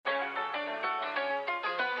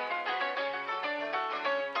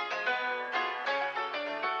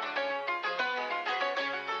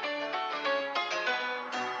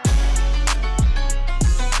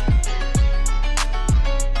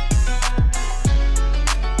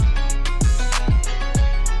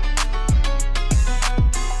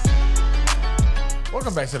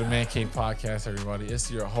Welcome back to the Mancave Podcast, everybody.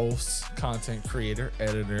 It's your host, content creator,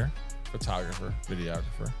 editor, photographer,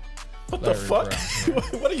 videographer. What the fuck?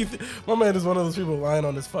 What do you think? My man is one of those people lying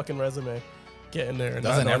on his fucking resume. Getting there. And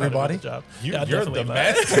doesn't everybody? Job. You're the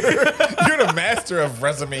master. You're the master of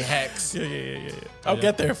resume hacks. Yeah. I'll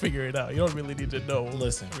get there and figure it out. You don't really need to know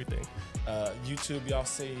everything. YouTube, y'all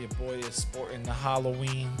say your boy is sporting the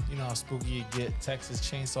Halloween. You know how spooky you get. Texas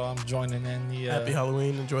Chainsaw, I'm joining in the... Happy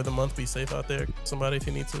Halloween. Enjoy the month. Be safe out there. Somebody if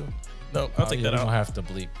you need to. No, I'll take that out. You don't have to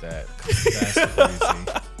bleep that. That's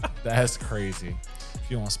crazy. That's crazy. If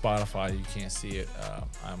you're on Spotify, you can't see it.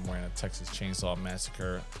 I'm wearing a Texas Chainsaw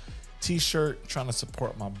Massacre t-shirt, trying to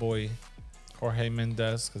support my boy Jorge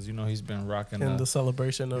Mendez, because you know he's been rocking the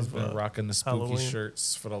celebration of rocking the spooky Halloween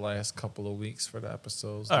shirts for the last couple of weeks for the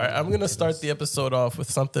episodes. All right, I'm gonna start the episode off with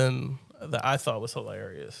something that I thought was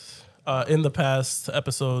hilarious. In the past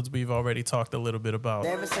episodes, we've already talked a little bit about.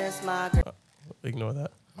 Ignore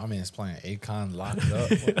that. My man's playing Akon Locked Up.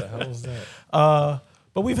 What the hell is that?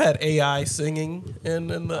 But we've had AI singing in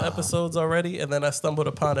the episodes already, and then I stumbled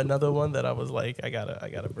upon another one that I was like, I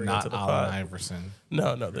gotta bring it to the pod. Not Allen Iverson.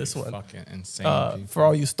 No, this one. Fucking insane. For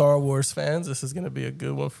all you Star Wars fans, this is gonna be a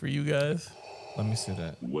good one for you guys. Let me see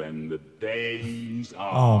that. When the days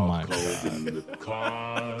are my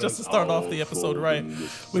God. Just to start off the episode right,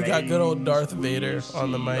 we got good old Darth Vader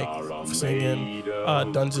on the mic singing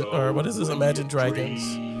Dungeon or what is this? Imagine Dragons.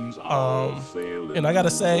 And I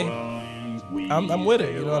gotta say, I'm with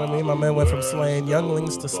it. You know what I mean? My man went from slaying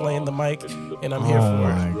younglings to slaying the mic, and I'm here for it.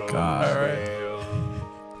 Oh my God! All right.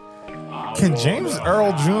 Can James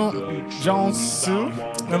Earl Jones sue?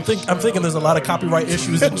 I'm thinking there's a lot of copyright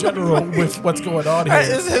issues in general with what's going on here.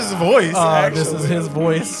 This is his voice. This is his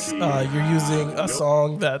voice. You're using a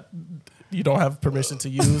song that you don't have permission to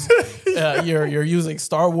use. You're using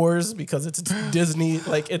Star Wars because it's Disney.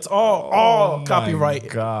 Like it's all copyright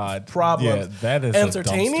problems. Yeah, that is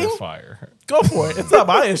entertaining. A dumpster fire. Go for it. It's not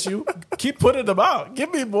my issue. Keep putting them out.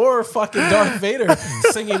 Give me more fucking Darth Vader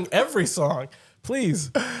singing every song,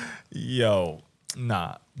 please. Yo,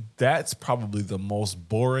 nah. That's probably the most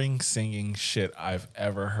boring singing shit I've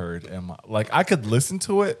ever heard in my. Like I could listen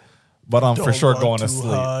to it, but I'm for sure going to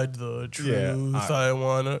sleep. Hide the truth. Yeah, I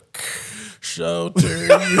wanna shelter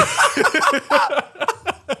you.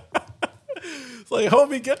 It's like,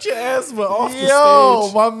 homie, get your asthma off the stage.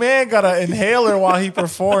 Yo, my man got an inhaler while he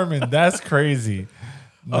performing. That's crazy.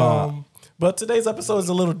 Nah. But today's episode is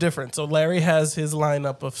a little different. So Larry has his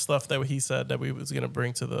lineup of stuff that he said that we was gonna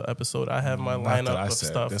bring to the episode. I have my lineup of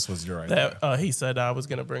stuff. This was your idea. That he said I was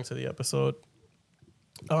gonna bring to the episode.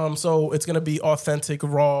 So it's gonna be authentic,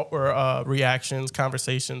 raw, or reactions,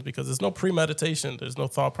 conversations, because there's no premeditation, there's no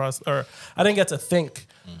thought process, or I didn't get to think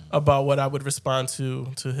about what I would respond to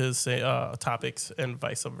his topics and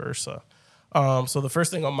vice versa. So the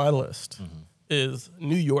first thing on my list is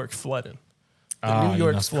New York flooding. The New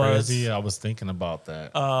York floods. Crazy. I was thinking about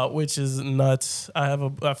that, which is nuts.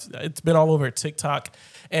 It's been all over TikTok,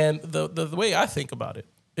 and the way I think about it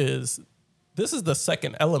is, this is the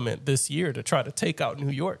second element this year to try to take out New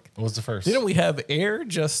York. What was the first? Didn't we have air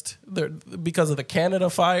just there because of the Canada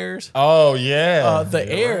fires? Oh yeah,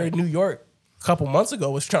 air in New York a couple months ago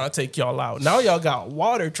was trying to take y'all out. Now y'all got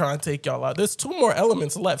water trying to take y'all out. There's two more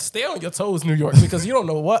elements left. Stay on your toes, New York, because you don't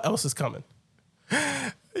know what else is coming.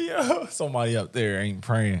 Yo, somebody up there ain't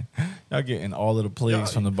praying. Y'all getting all of the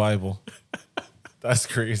plagues from the Bible. That's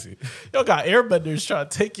crazy. Y'all got airbenders trying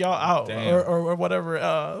to take y'all out, or whatever.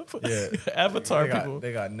 Avatar people.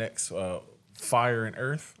 They got next fire and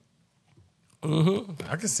earth. Mm-hmm.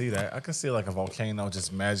 I can see that. I can see like a volcano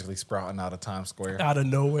just magically sprouting out of Times Square, out of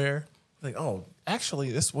nowhere. Like, oh,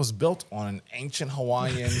 actually, this was built on an ancient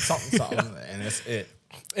Hawaiian something, and it's it.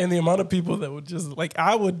 And the amount of people that would just like,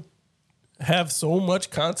 I would have so much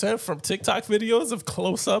content from TikTok videos of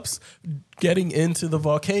close-ups getting into the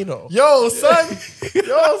volcano. Yo, son, we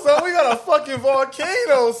got a fucking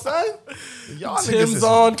volcano, son. Y'all Tim's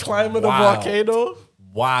on climbing the volcano.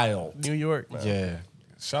 Wild. New York, man. Yeah.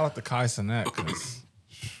 Shout out to Kai Cenat.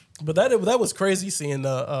 But that was crazy seeing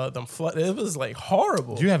them flood. It was like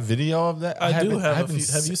horrible. Do you have video of that? I do have a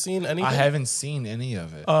few. Have you seen anything? I haven't seen any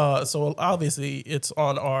of it. So obviously it's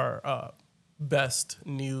on our best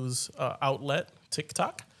news outlet,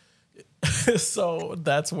 TikTok. So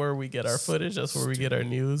that's where we get our footage. That's where we get our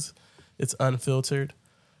news. It's unfiltered.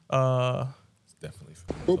 It's definitely.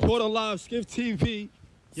 Report on live, Skiff TV.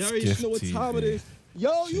 You already know what time it is.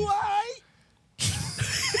 Yo, you all right?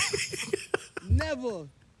 Never.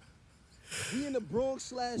 We in the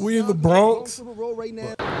Bronx / We in the Bronx. Right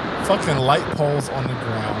now. Fucking light poles on the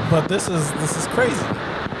ground. But this is crazy.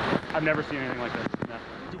 I've never seen anything like this. No.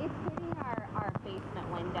 It's hitting our face network.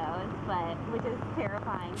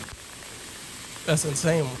 terrifying. That's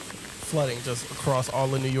insane. Flooding just across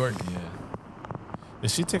all of New York. Yeah.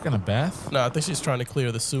 Is she taking a bath? No, I think she's trying to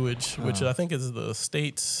clear the sewage, which I think is the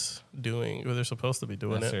state's doing, or they're supposed to be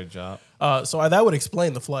doing That's it. their job. So that would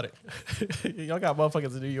explain the flooding. Y'all got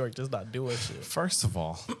motherfuckers in New York just not doing shit. First of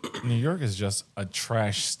all, New York is just a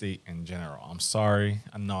trash state in general. I'm sorry.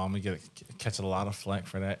 I know I'm going to catch a lot of flack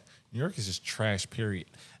for that. New York is just trash, period.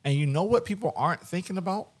 And you know what people aren't thinking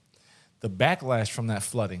about? The backlash from that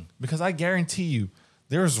flooding. Because I guarantee you,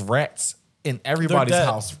 there's rats in everybody's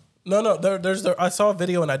house. No, I saw a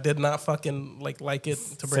video and I did not fucking like it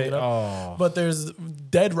to bring it up. Oh. But there's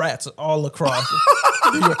dead rats all across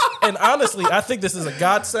New York. And honestly, I think this is a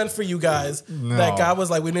godsend for you guys. No. That guy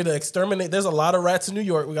was like, we need to exterminate. There's a lot of rats in New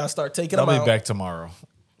York. We got to start taking I'll them be out. back tomorrow.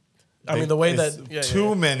 I mean, the way that...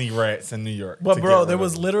 too many rats in New York. But bro, there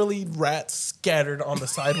was literally rats scattered on the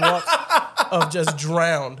sidewalk of just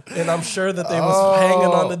drowned. And I'm sure that they was hanging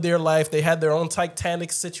on to their life. They had their own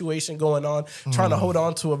Titanic situation going on, trying to hold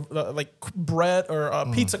on to a like bread or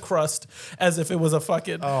a pizza crust as if it was a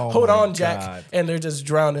fucking hold on, Jack. God. And they're just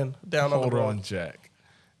drowning down on the road. Hold on, Jack.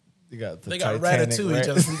 You got the They got Titanic Ratatouille rat.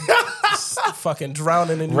 just fucking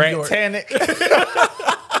drowning in New York. Rat-tanic.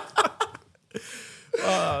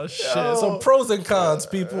 Oh shit! So pros and cons,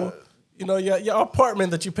 people. You know, your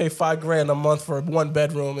apartment that you pay $5,000 a month for 1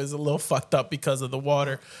 bedroom is a little fucked up because of the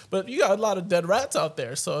water. But you got a lot of dead rats out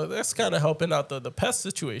there, so that's kind of helping out the pest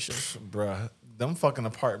situation. Bruh, them fucking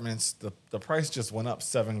apartments, the price just went up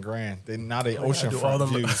 $7,000. Now they do all oceanfront them-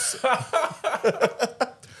 views.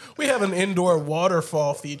 We have an indoor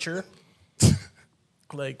waterfall feature.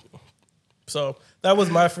 So that was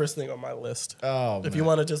my first thing on my list. Oh, if you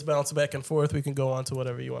want to just bounce back and forth, we can go on to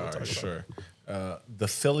whatever you want All to right, talk about. sure. The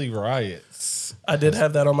Philly riots. I did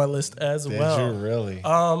have that on my list as Did well. you really?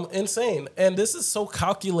 Insane. And this is so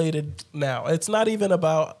calculated now. It's not even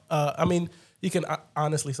about, I mean, you can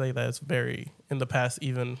honestly say that it's very, in the past,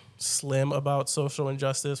 even slim about social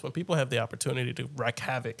injustice. When people have the opportunity to wreak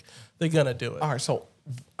havoc, they're going to do it. All right, so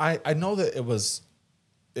I know that it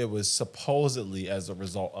was supposedly as a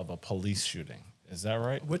result of a police shooting. Is that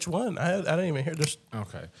right? Which one? I didn't even hear this.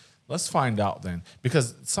 Okay. Let's find out then.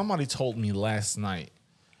 Because somebody told me last night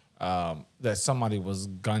that somebody was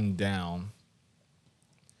gunned down.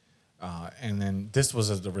 And then this was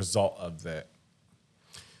as the result of that.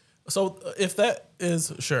 So if that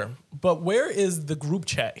is, sure. But where is the group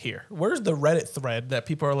chat here? Where's the Reddit thread that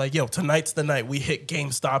people are like, yo, tonight's the night we hit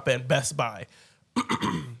GameStop and Best Buy.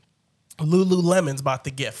 Lululemon's about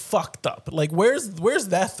to get fucked up. Like, where's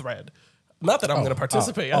that thread? Not that I'm going to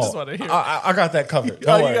participate. I just want to hear. I got that covered.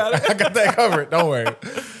 Don't worry. You got it? I got that covered. Don't worry.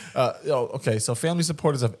 Okay, so family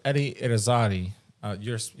supporters of Eddie Irizarry.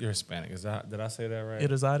 You're Hispanic. Did I say that right?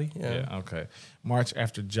 Irizarry? Yeah. Okay. March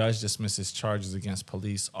after judge dismisses charges against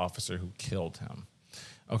police officer who killed him.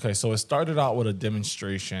 Okay, so it started out with a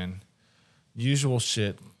demonstration. Usual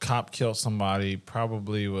shit. Cop killed somebody.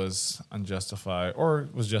 Probably was unjustified or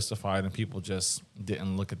was justified, and people just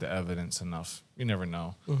didn't look at the evidence enough. You never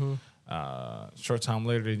know. Mm-hmm. Short time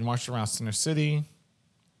later, they marched around Center City,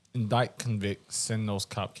 indict, convict, send those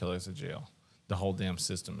cop killers to jail. The whole damn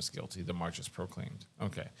system is guilty. The march is proclaimed.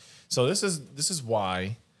 Okay, so this is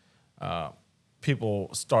why people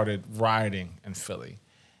started rioting in Philly,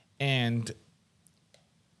 and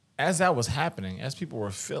as that was happening, as people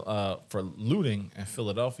were for looting in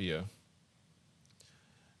Philadelphia,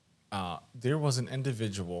 there was an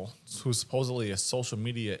individual who's supposedly a social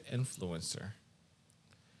media influencer.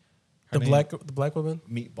 Her The name- black woman?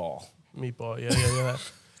 Meatball. Meatball. Yeah.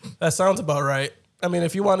 That sounds about right. I mean,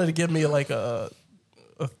 if you wanted to give me like a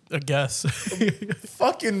guess,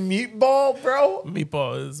 Fucking Meatball, bro.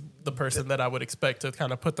 Meatball is the person that I would expect to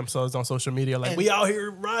kind of put themselves on social media. Like, we out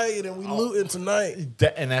here rioting and we looting tonight.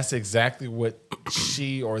 And that's exactly what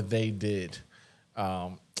she or they did.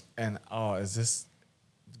 Is this?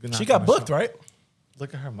 She got booked, right?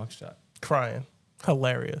 Look at her mugshot. Crying.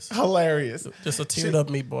 Hilarious. Hilarious. Just a teared up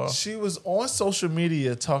meatball. She was on social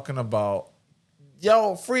media talking about,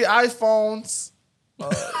 yo, free iPhones.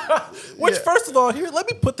 Which, first of all, here, let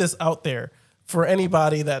me put this out there for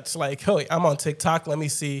anybody that's like, hey, I'm on TikTok. Let me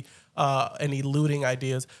see any looting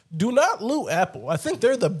ideas. Do not loot Apple. I think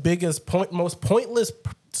they're the biggest, most pointless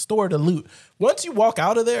store to loot. Once you walk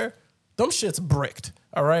out of there, them shit's bricked.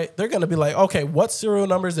 All right, they're gonna be like, okay, what serial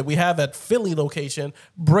numbers that we have at Philly location?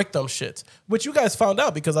 Brick them shits, which you guys found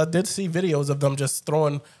out because I did see videos of them just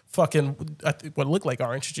throwing fucking what looked like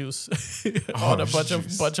orange juice on a bunch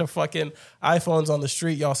of fucking iPhones on the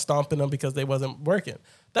street. Y'all stomping them because they wasn't working.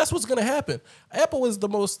 That's what's gonna happen. Apple is the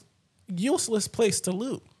most useless place to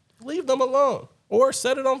loot. Leave them alone or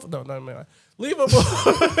set it on. No, man. Leave them.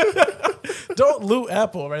 Don't loot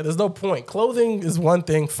Apple, right? There's no point. Clothing is one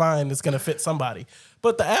thing, fine. It's going to fit somebody.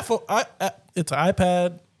 But the Apple, it's an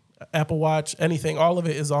iPad, Apple Watch, anything, all of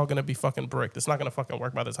it is all going to be fucking bricked. It's not going to fucking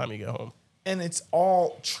work by the time you get home. And it's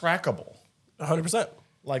all trackable. 100%.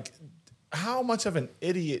 Like, how much of an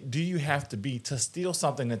idiot do you have to be to steal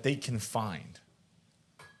something that they can find?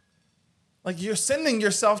 Like, you're sending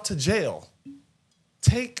yourself to jail.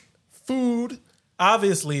 Take food.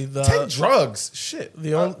 Obviously, take drugs. Shit.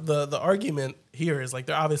 The argument here is like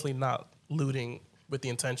they're obviously not looting with the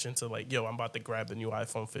intention to like, yo, I'm about to grab the new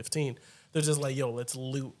iPhone 15. They're just like, yo, let's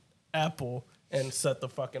loot Apple and set the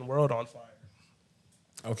fucking world on fire.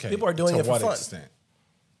 Okay. People are doing it for fun. To what extent?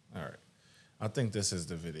 All right. I think this is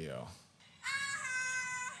the video.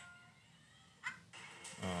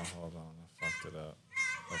 Oh, hold on. I fucked it up.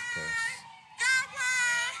 Of course.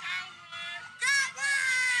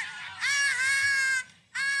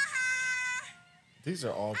 These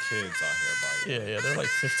are all kids out here, by the way. Yeah, they're like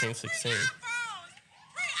 15, 16.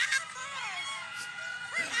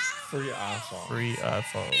 Free iPhone. Free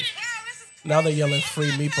iPhone. Now they're yelling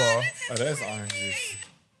free meatball. Oh, that's orange juice.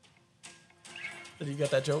 Did you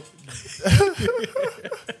get that joke?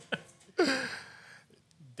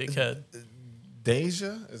 Dickhead.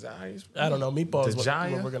 Deja? Is that how you I don't know. Meatball is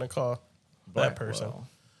what we're going to call that person. Well.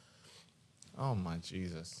 Oh, my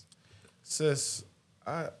Jesus. Sis,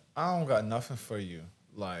 I don't got nothing for you.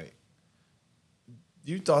 Like,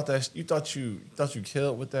 you thought you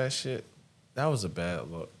killed with that shit. That was a bad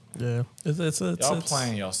look. Yeah, y'all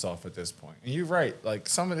playing yourself at this point. And you're right. Like,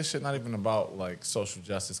 some of this shit not even about like social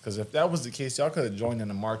justice. Because if that was the case, y'all could have joined in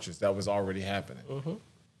the marches that was already happening. Mm-hmm.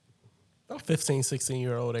 I'm 15,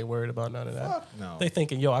 16-year-old ain't worried about none of that. Fuck no. They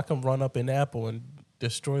thinking, yo, I can run up in Apple and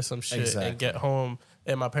destroy some shit and get home,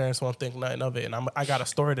 and my parents won't think nothing of it. And I got a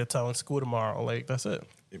story to tell in school tomorrow. Like, that's it.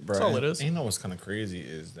 Bro, that's all it is. And you know what's kind of crazy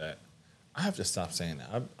is that I have to stop saying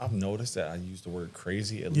that. I've noticed that I use the word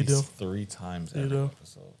crazy at least 3 times every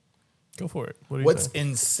episode. Go for it. What's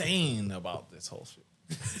insane about this whole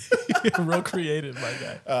shit? Real creative, my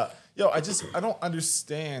guy. I don't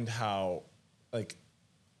understand how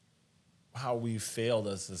we failed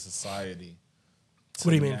as a society.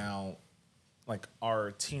 What do you mean? Now, like,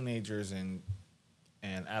 our teenagers and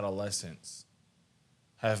adolescents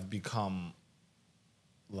have become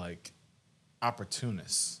like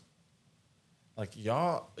opportunists. Like,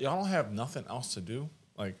 y'all don't have nothing else to do.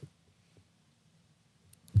 Like,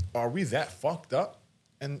 are we that fucked up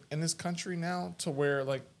in this country now to where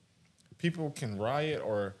like people can riot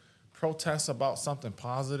or protest about something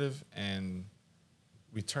positive and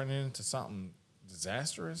we turn it into something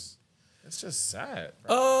disastrous? It's just sad,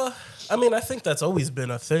 bro. I mean, I think that's always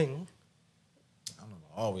been a thing. I don't know,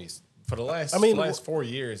 always. For the last 4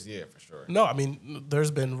 years, yeah, for sure. No, I mean,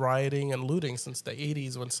 there's been rioting and looting since the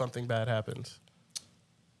 80s when something bad happened.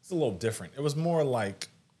 It's a little different. It was more like,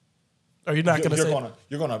 are you not going to say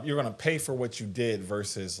you're gonna pay for what you did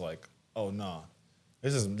versus like, oh no,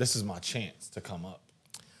 this is my chance to come up.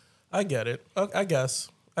 I get it. I guess.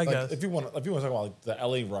 If you want to talk about like the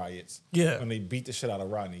LA riots, yeah, when they beat the shit out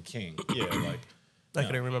of Rodney King, yeah, like I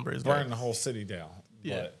can't remember his burning name. the whole city down.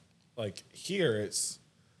 Yeah, but like here, it's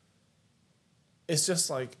just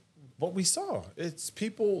like what we saw. It's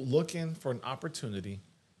people looking for an opportunity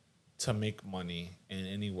to make money in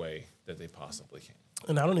any way that they possibly can.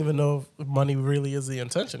 And I don't even know if money really is the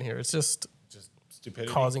intention here. It's just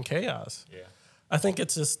stupidity, causing chaos. Yeah, I think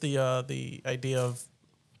it's just the idea of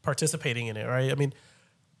participating in it, right? I mean,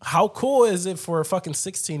 how cool is it for a fucking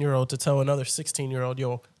 16-year-old to tell another 16-year-old,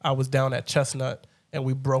 yo, I was down at Chestnut and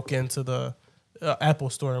we broke into the Apple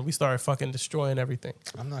store and we started fucking destroying everything.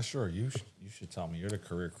 I'm not sure. You should tell me. You're the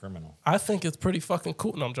career criminal. I think it's pretty fucking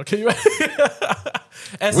cool. No, I'm joking.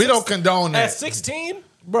 We don't condone that. At 16,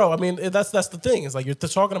 bro, I mean, that's the thing. It's like you're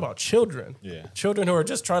talking about children. Yeah. Children who are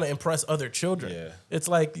just trying to impress other children. Yeah. It's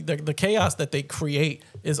like the chaos that they create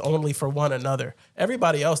is only for one another.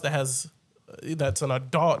 Everybody else that's an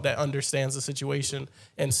adult that understands the situation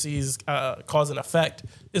and sees cause and effect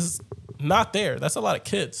is not there. That's a lot of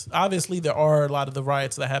kids. Obviously, there are a lot of the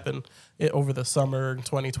riots that happened over the summer in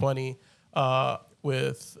 2020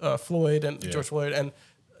 with Floyd and George Floyd and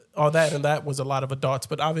all that, and that was a lot of adults.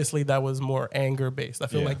 But obviously, that was more anger-based. I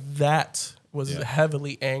feel like that was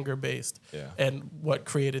heavily anger-based and what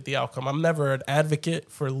created the outcome. I'm never an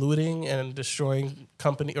advocate for looting and destroying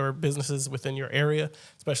company or businesses within your area,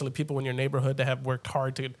 especially people in your neighborhood that have worked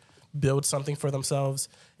hard to build something for themselves,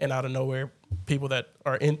 and out of nowhere, people that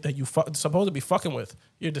are that you supposed to be fucking with,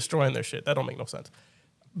 you're destroying their shit. That don't make no sense.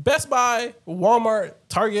 Best Buy, Walmart,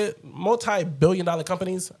 Target, multi-billion-dollar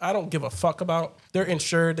companies, I don't give a fuck about. They're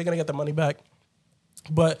insured. They're going to get the money back.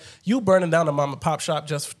 But you burning down a mom and pop shop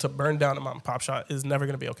just to burn down a mom and pop shop is never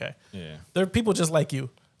going to be okay. Yeah. There are people just like you.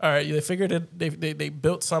 All right, they figured it. They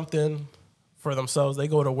built something for themselves. They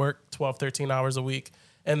go to work 12, 13 hours a week.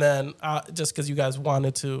 And then just because you guys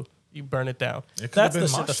wanted to, you burn it down. That's the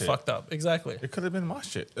shit that's fucked up. Exactly. It could have been my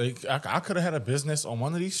shit. Like, I could have had a business on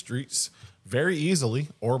one of these streets very easily,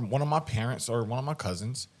 or one of my parents or one of my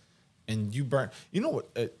cousins, and you burn. You know what?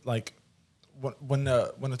 When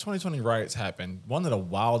the 2020 riots happened, one of the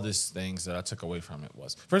wildest things that I took away from it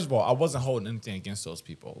was, first of all, I wasn't holding anything against those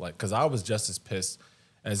people, like, because I was just as pissed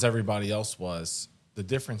as everybody else was. The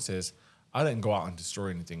difference is I didn't go out and destroy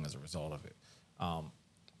anything as a result of it.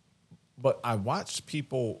 But I watched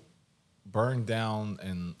people burn down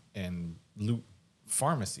and loot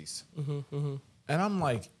pharmacies. And I'm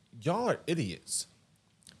like, y'all are idiots.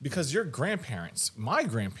 Because your grandparents, my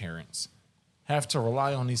grandparents, have to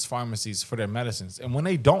rely on these pharmacies for their medicines. And when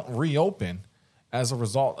they don't reopen as a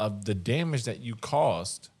result of the damage that you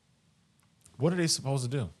caused, what are they supposed to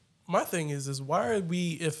do? My thing is why are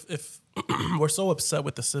we, if we're so upset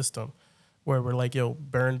with the system where we're like, yo,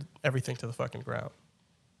 burn everything to the fucking ground.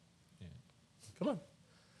 Yeah. Come on.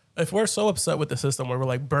 If we're so upset with the system where we're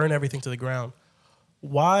like, burn everything to the ground,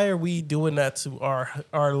 why are we doing that to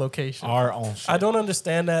our location? Our own shit. I don't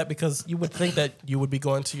understand that, because you would think that you would be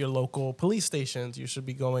going to your local police stations. You should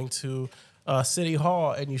be going to City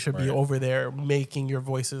Hall, and you should be over there making your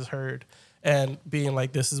voices heard and being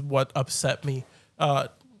like, this is what upset me.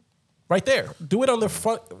 Right there. Do it on the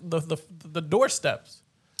front, the doorsteps.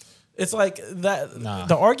 It's like that. Nah.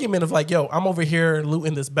 The argument of like, yo, I'm over here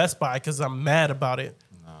looting this Best Buy because I'm mad about it.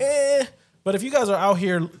 Nah. But if you guys are out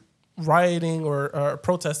here rioting or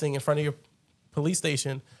protesting in front of your police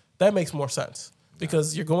station, that makes more sense,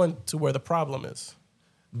 because you're going to where the problem is.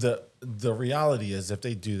 The reality is, if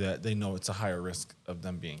they do that, they know it's a higher risk of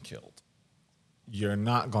them being killed. You're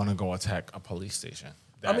not going to go attack a police station.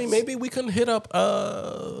 I mean, maybe we can hit up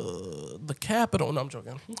the Capitol. No, I'm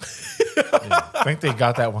joking. I think they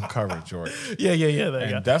got that one covered, George. Yeah.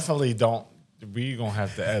 And definitely don't. We're going to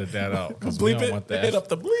have to edit that out, because we don't want that. Hit up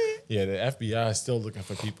the bleep. Yeah, the FBI is still looking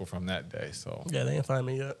for people from that day. So yeah, they ain't find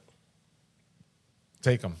me yet.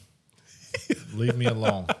 Take them. Leave me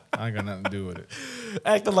alone. I ain't got nothing to do with it.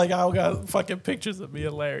 Acting like I got fucking pictures of me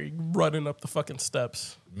and Larry running up the fucking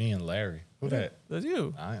steps. Me and Larry? Who that? That's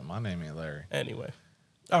you. My name ain't Larry. Anyway.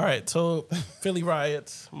 All right, so Philly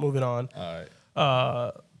riots. Moving on. All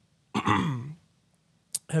right.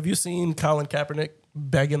 Have you seen Colin Kaepernick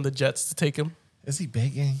begging the Jets to take him? Is he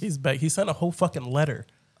begging? He's begging. He sent a whole fucking letter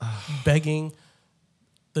begging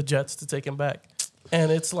the Jets to take him back. And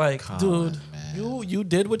it's like, Colin, dude, man. You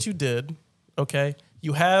did what you did, okay?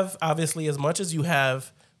 You have, obviously, as much as you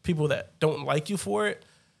have people that don't like you for it,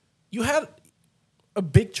 you had a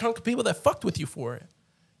big chunk of people that fucked with you for it.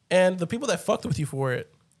 And the people that fucked with you for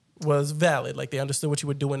it was valid. Like, they understood what you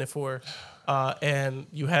were doing it for, and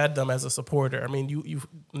you had them as a supporter. I mean, you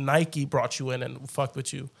Nike brought you in and fucked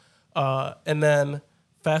with you. And then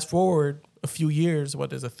fast forward a few years,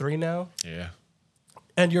 what is it, 3 now? Yeah.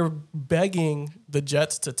 And you're begging the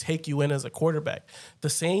Jets to take you in as a quarterback. The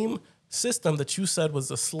same system that you said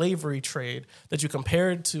was a slavery trade that you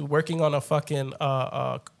compared to working on a fucking,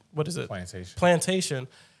 what is it? Plantation.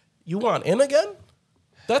 You want in again?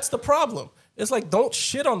 That's the problem. It's like, don't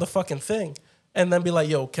shit on the fucking thing and then be like,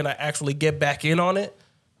 yo, can I actually get back in on it?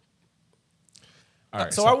 All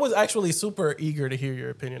right, so I was actually super eager to hear your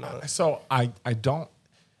opinion on it. So I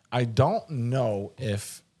don't know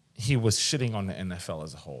if he was shitting on the NFL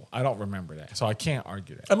as a whole. I don't remember that. So I can't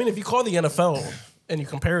argue that. I mean, if you call the NFL and you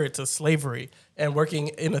compare it to slavery and working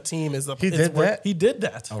in a team is he did that? He did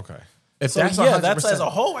that. Okay. If that's as a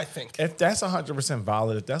whole, I think. If that's 100%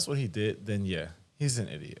 valid, if that's what he did, then yeah, he's an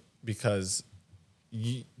idiot, because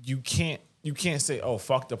you can't say, oh,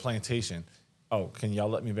 fuck the plantation. Oh, can y'all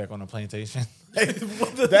let me back on the plantation?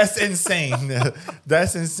 That's insane.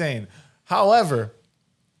 That's insane. However,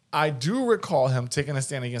 I do recall him taking a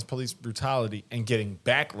stand against police brutality and getting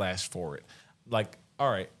backlash for it. Like, all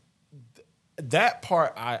right, that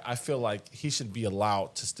part I feel like he should be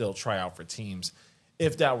allowed to still try out for teams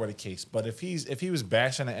if that were the case. But if he was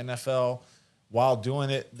bashing the NFL while doing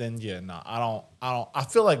it, then yeah, no, I don't. I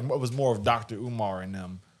feel like it was more of Dr. Umar and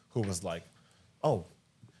them who was like, oh,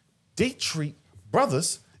 they treat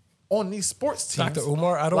brothers on these sports teams. Dr.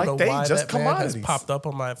 Umar, I don't like know they why just that man has popped up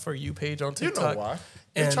on my For You page on TikTok. You know why?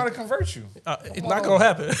 They're trying to convert you. It's not going to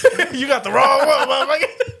happen. You got the wrong one, motherfucker.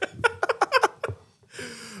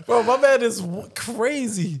 Bro, my man is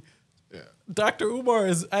crazy. Dr. Umar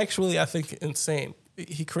is actually, I think, insane.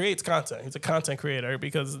 He creates content. He's a content creator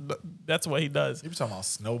because that's what he does. You were talking about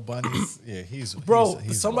snow bunnies? Yeah, he's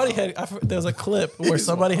somebody wild. there's a clip where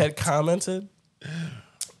somebody had commented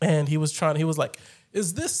and he was like,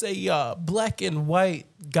 is this a black and white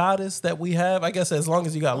goddess that we have? I guess as long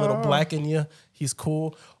as you got a little black in you, he's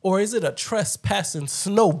cool. Or is it a trespassing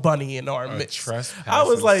snow bunny in our midst? I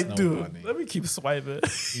was like, dude, let me keep swiping.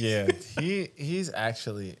 Yeah, he's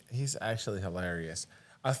actually hilarious.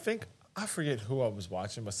 I forget who I was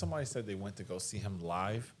watching, but somebody said they went to go see him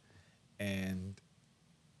live, and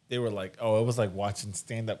they were like, "Oh, it was like watching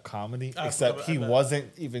stand-up comedy." Except he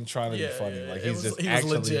wasn't even trying to be funny. Like he was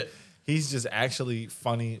legit. He's just actually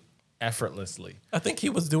funny effortlessly. I think he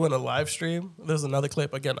was doing a live stream. There's another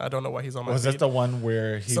clip. Again, I don't know why he's on my Was feed. that the one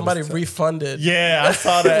where somebody refunded? Yeah, I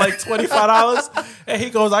saw that. Like $25. And he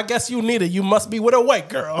goes, I guess you need it. You must be with a white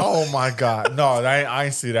girl. Oh my God. No, I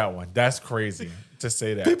ain't see that one. That's crazy to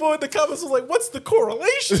say that. People in the comments was like, what's the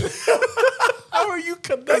correlation? How are you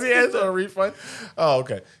connecting? Does he ask for a refund? Oh,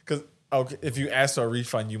 okay. Because if you ask for a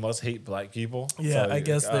refund, you must hate black people. Yeah, so, I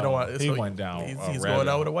guess they don't want. He went down. He's going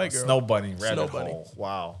out with a white girl. Snow bunny rabbit hole.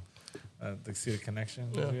 Wow. They see the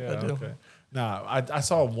connection? Yeah, I do. Okay. Nah, I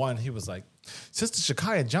saw one. He was like, Sister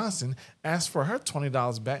Shakaya Johnson asked for her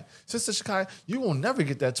 $20 back. Sister Shakaya, you will never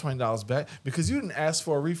get that $20 back because you didn't ask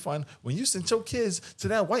for a refund when you sent your kids to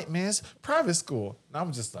that white man's private school. And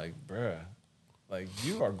I'm just like, bruh, like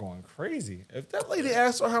you are going crazy. If that lady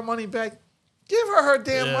asked for her money back, give her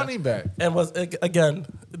damn money back. And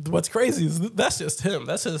what's crazy is that's just him.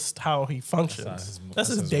 That's just how he functions. That's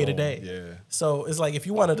his day to day. Yeah. So it's like if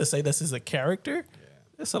you wanted to say this is a character,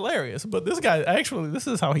 it's hilarious. But this guy, actually, this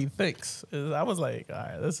is how he thinks. I was like, all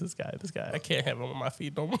right, this guy. I can't have him on my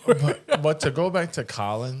feet no more. But to go back to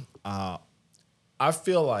Colin, I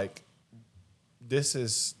feel like this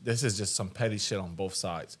is just some petty shit on both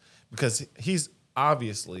sides because he's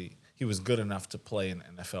obviously. He was good enough to play in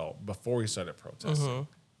the NFL before he started protesting. Mm-hmm.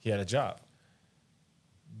 He had a job.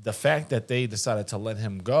 The fact that they decided to let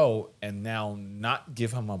him go and now not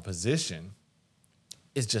give him a position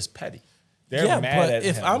is just petty. They're mad at him.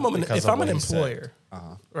 If I'm an employer,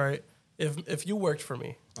 right? If you worked for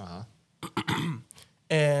me,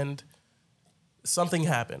 and something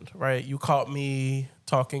happened, right? You caught me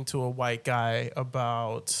talking to a white guy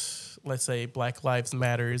about, let's say, Black Lives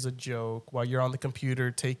Matter is a joke while you're on the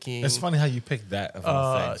computer taking. It's funny how you picked that. Of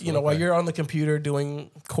all things. While you're on the computer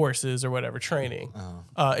doing courses or whatever, training,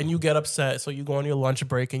 and you get upset, so you go on your lunch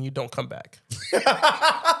break and you don't come back.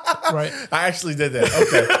 Right? I actually did that.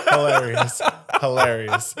 Okay.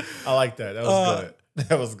 Hilarious. I like that. That was good.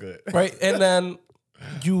 That was good. Right? And then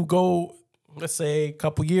you go, let's say, a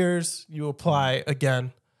couple years, you apply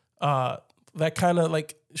again. That kind of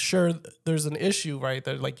like, sure, there's an issue, right?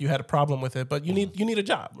 That like you had a problem with it, but you need a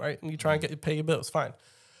job, right? And you try and pay your bills, fine.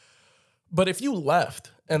 But if you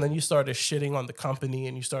left and then you started shitting on the company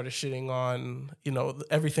and you started shitting on,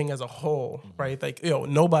 everything as a whole, right? Like,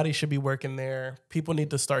 nobody should be working there. People need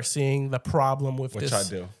to start seeing the problem with this. Which I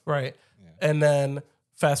do. Right. Yeah. And then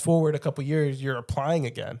fast forward a couple years, you're applying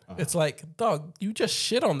again. It's like, dog, you just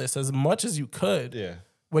shit on this as much as you could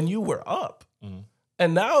when you were up. Mm-hmm.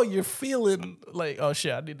 And now you're feeling like, oh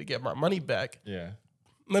shit, I need to get my money back. Yeah.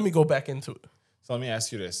 Let me go back into it. So let me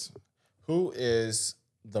ask you this. Who is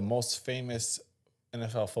the most famous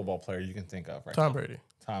NFL football player you can think of right now?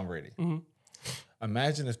 Tom Brady. Mm-hmm.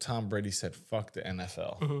 Imagine if Tom Brady said, fuck the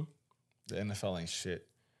NFL. Mm-hmm. The NFL ain't shit.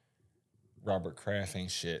 Robert Kraft ain't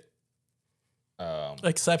shit.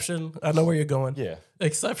 Exception. I know where you're going. Yeah.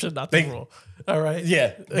 Exception, not the rule. All right.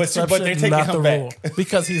 Yeah. But they're taking him back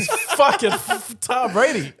because he's fucking Tom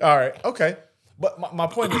Brady. All right. Okay. But my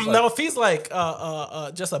point is, now if he's like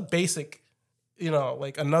just a basic,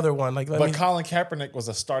 like another one, like. But Colin Kaepernick was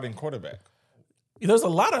a starting quarterback. There's a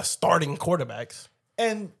lot of starting quarterbacks,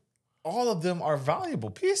 and all of them are valuable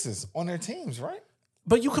pieces on their teams, right?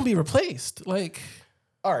 But you can be replaced, like.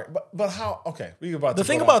 All right, but how? Okay, the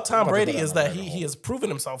thing about Tom Brady is that he has proven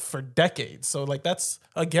himself for decades. So like that's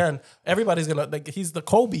again, everybody's gonna like he's the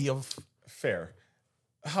Kobe of fair.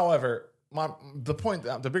 However, the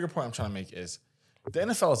bigger point I'm trying to make is the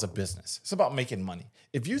NFL is a business. It's about making money.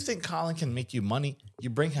 If you think Colin can make you money,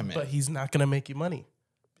 you bring him in. But he's not gonna make you money.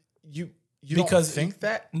 You don't think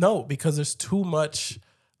that? No, because there's too much.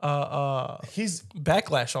 He's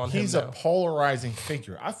backlash on him. He's a polarizing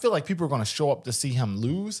figure. I feel like people are going to show up to see him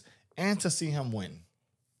lose and to see him win.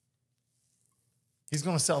 He's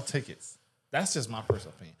going to sell tickets. That's just my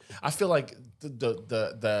personal opinion. I feel like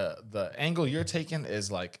the angle you're taking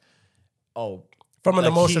is like, from an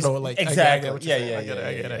emotional, like exactly. I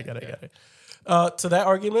get it. To that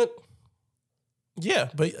argument, Yeah,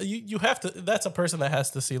 but you have to. That's a person that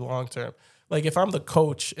has to see long term. Like if I'm the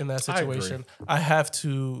coach in that situation, I have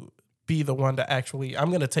to be the one to actually. I'm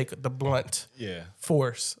going to take the blunt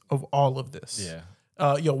force of all of this. Yeah.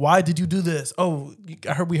 Why did you do this? Oh,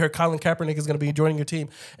 we heard Colin Kaepernick is going to be joining your team,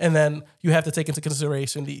 and then you have to take into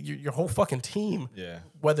consideration your whole fucking team,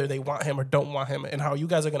 whether they want him or don't want him, and how you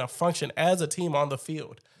guys are going to function as a team on the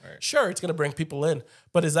field. Right. Sure, it's going to bring people in,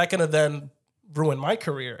 but is that going to then ruin my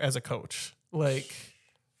career as a coach? Like,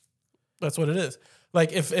 that's what it is.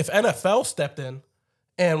 Like, if NFL stepped in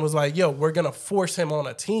and was like, yo, we're going to force him on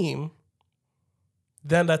a team,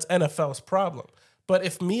 then that's NFL's problem. But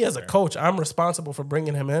if me as a coach, I'm responsible for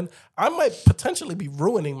bringing him in, I might potentially be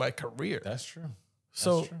ruining my career. That's true.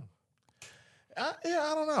 That's true. I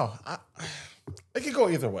don't know. It could go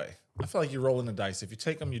either way. I feel like you're rolling the dice. If you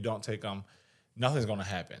take them, you don't take them, nothing's going to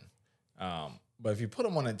happen. But if you put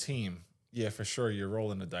them on a team, yeah, for sure, you're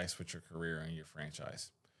rolling the dice with your career and your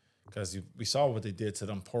franchise. Because we saw what they did to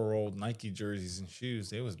them poor old Nike jerseys and shoes.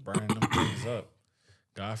 They was burning them things up.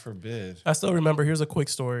 God forbid. I still remember, here's a quick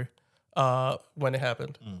story. When it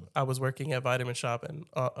happened, I was working at Vitamin Shop and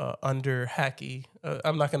under Hacky.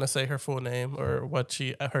 I'm not gonna say her full name or what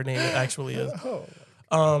her name actually is.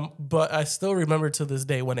 But I still remember to this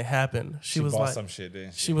day when it happened. She was bought like, some shit,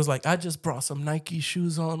 didn't she? She was like, I just brought some Nike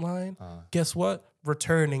shoes online. Guess what?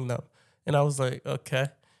 Returning them. And I was like, okay.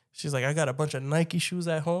 She's like, I got a bunch of Nike shoes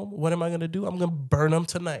at home. What am I gonna do? I'm gonna burn them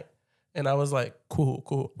tonight. And I was like,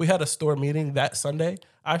 cool. We had a store meeting that Sunday.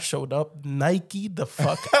 I showed up, Nike the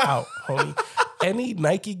fuck out, homie. Any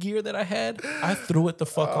Nike gear that I had, I threw it the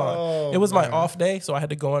fuck on. It was my off day, so I had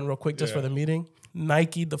to go in real quick just for the meeting.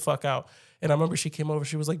 Nike the fuck out. And I remember she came over.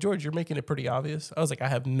 She was like, George, you're making it pretty obvious. I was like, I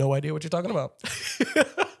have no idea what you're talking about.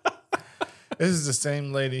 This is the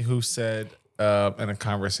same lady who said in a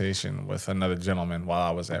conversation with another gentleman while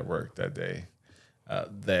I was at work that day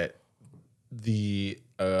that the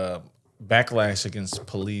backlash against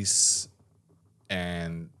police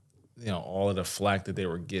and all of the flack that they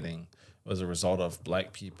were getting was a result of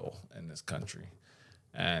black people in this country.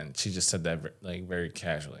 And she just said that like very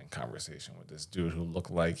casually in conversation with this dude who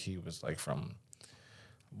looked like he was like from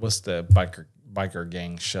what's the biker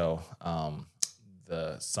gang show,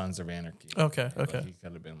 the Sons of Anarchy. Okay. Like he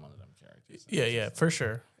could have been one of them characters. Yeah, for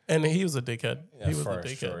sure. And he was a dickhead. Yeah, he was for a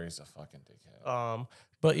dickhead. sure, he's a fucking dickhead.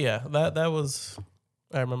 But yeah, that was.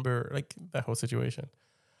 I remember like that whole situation.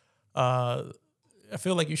 I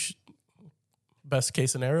feel like you should. Best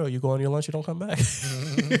case scenario, you go on your lunch, you don't come back.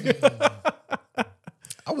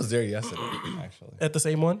 I was there yesterday, actually. At the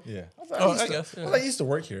same one? Yeah. I guess. Yeah. I used to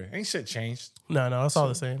work here. Ain't shit changed. No, it's all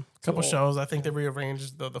the same. Couple shows. I think they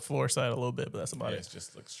rearranged the floor side a little bit, but that's about it. It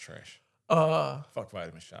just looks trash. Fuck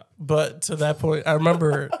Vitamin Shop. But to that point, I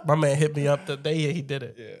remember my man hit me up the day he did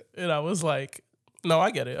it. Yeah. And I was like, no,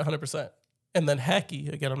 I get it, 100%. And then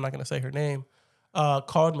Hacky, again, I'm not going to say her name,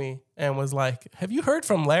 called me and was like, have you heard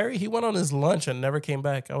from Larry? He went on his lunch and never came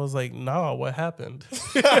back. I was like, no, what happened?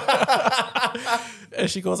 And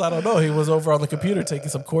she goes, I don't know. He was over on the computer taking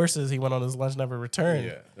some courses. He went on his lunch, never returned.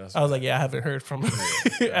 Yeah, I was like, yeah, I haven't heard from him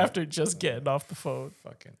after just getting off the phone.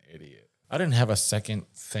 Fucking idiot. I didn't have a second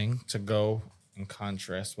thing to go in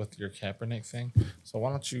contrast with your Kaepernick thing. So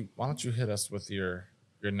why don't you hit us with your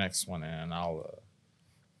next one and I'll...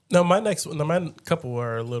 No, my couple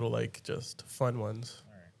are a little like just fun ones.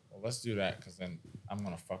 All right. Well, let's do that because then I'm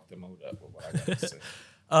going to fuck the mood up with what I got to say.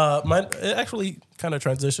 Mine it actually kind of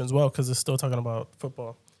transitions well because it's still talking about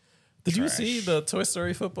football. Did you see the Toy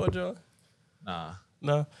Story football, John? Nah.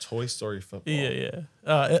 No. Toy Story football. Yeah.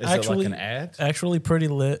 Is Actually, it like an ad? Actually, pretty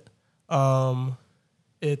lit.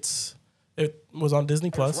 It was on Disney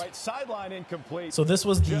Plus. So this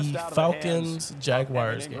was the Falcons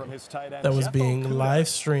Jaguars game that was being live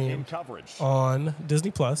streamed on Disney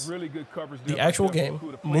Plus. The actual game,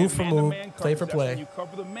 move for move, play for play,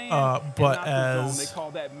 but as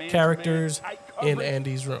characters in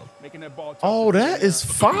Andy's room. Oh, that is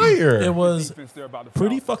fire! It was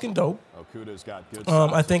pretty fucking dope.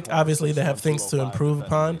 I think obviously they have things to improve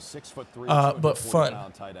upon, but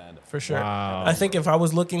fun for sure. Wow. I think if I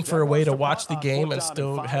was looking for a way to watch the game and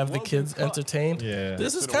still have the kids entertained,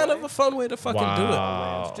 this is kind of a fun way to fucking do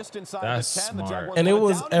it. That's smart. And it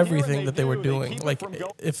was everything that they were doing. Like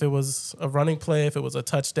if it was a running play, if it was a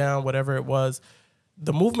touchdown, whatever it was,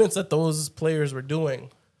 the movements that those players were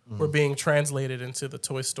doing were being translated into the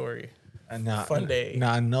Toy Story. And now, fun day.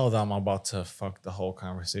 Now I know that I'm about to fuck the whole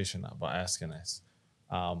conversation up by asking this.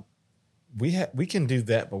 We can do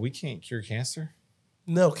that, but we can't cure cancer.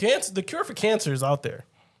 No, cancer. The cure for cancer is out there.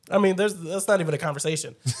 I mean, that's not even a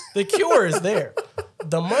conversation. The cure is there.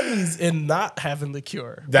 the money's in not having the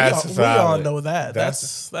cure. That's we all valid. know that.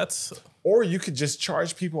 That's Or you could just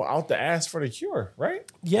charge people out the ass for the cure, right?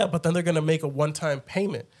 yeah, but then they're gonna make a one-time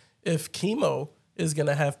payment. If chemo is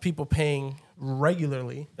gonna have people paying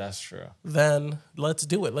regularly, That's true. then let's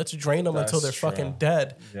do it. Let's drain them until they're That's true. fucking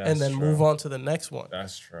dead, That's and then true. move on to the next one.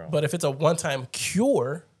 That's true. But if it's a one-time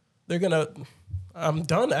cure, they're gonna. I'm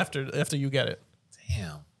done after you get it.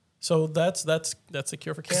 Damn. So that's a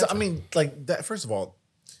cure for cancer. I mean, like that. First of all,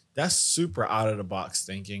 that's super out of the box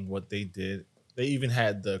thinking. What they did. They even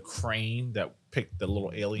had the crane that picked the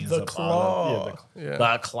little aliens The up. claw. Out of, Yeah.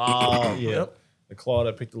 the claw. Yeah. Yep. The claw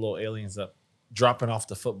that picked the little aliens up, dropping off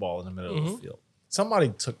the football in the middle of the field. Somebody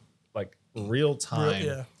took like real time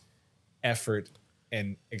Yeah. effort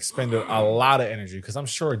and expended a lot of energy because I'm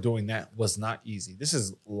sure doing that was not easy. This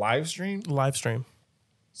is live stream. Live stream.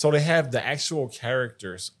 So they have the actual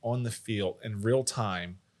characters on the field in real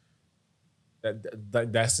time.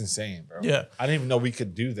 That's insane, bro. Yeah. I didn't even know we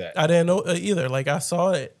could do that. I didn't know either. Like I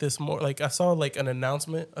saw it this morning. Like I saw like an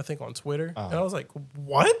announcement, I think on Twitter, and I was like,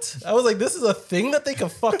 "What?" I was like, "This is a thing that they can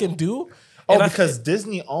fucking do." And because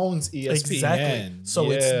Disney owns ESPN. exactly.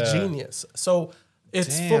 So it's genius. So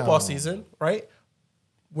it's Damn. football season, right?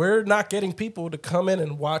 We're not getting people to come in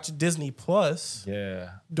and watch Disney Plus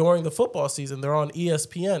Yeah. during the football season. They're on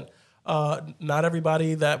ESPN. Not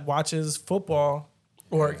everybody that watches football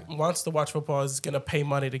or wants to watch football is going to pay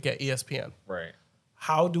money to get ESPN. Right.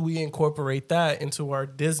 How do we incorporate that into our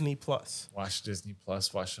Disney Plus? Watch Disney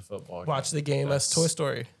Plus, watch the football. Watch the game as Toy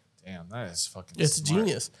Story. Damn, that is fucking It's smart.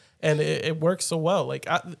 genius. And it works so well. Like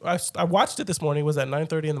I watched it this morning. It was at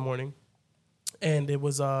 9:30 in the morning. And it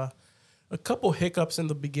was a couple hiccups in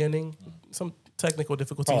the beginning, some technical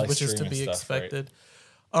difficulties, Probably which is to streaming be stuff, right? expected.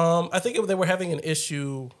 I think they were having an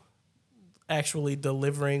issue actually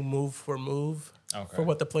delivering move for move for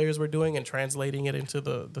what the players were doing and translating it into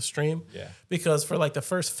the stream. Yeah. Because for like the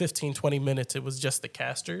first 15, 20 minutes, it was just the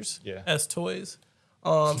casters Yeah. as toys.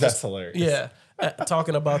 That's hilarious. Yeah.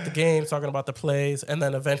 Talking about the game, talking about the plays. And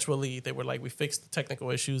then eventually they were like, we fixed the technical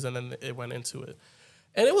issues, and then it went into it.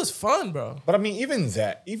 And it was fun, bro. But I mean,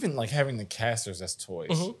 even like having the casters as toys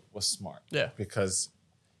was smart. Yeah. Because,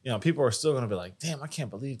 people are still going to be like, damn, I can't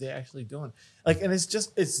believe they're actually doing like, and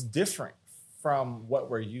it's different from what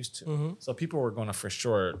we're used to. So people were going to for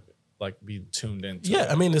sure like be tuned into it. Yeah,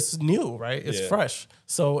 I mean, it's new, right? It's fresh.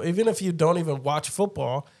 So even if you don't even watch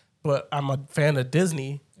football, but I'm a fan of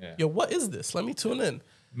Disney, yo, what is this? Let me tune in.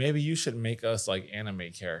 Maybe you should make us like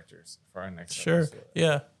anime characters for our next Sure. episode.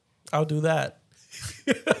 Yeah, I'll do that.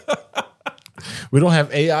 We don't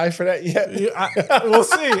have AI for that yet. We'll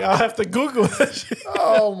see. I'll have to Google that shit.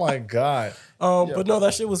 Oh my God. But no,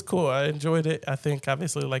 that shit was cool. I enjoyed it. I think,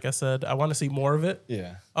 obviously, like I said, I want to see more of it.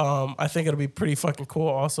 Yeah. I think it'll be pretty fucking cool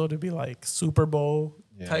also to be like Super Bowl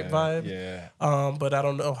type vibe. Yeah. But I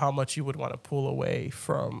don't know how much you would want to pull away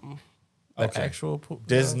from the actual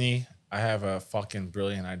Disney, I have a fucking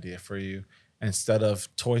brilliant idea for you. Instead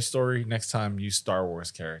of Toy Story, next time use Star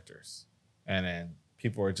Wars characters. And then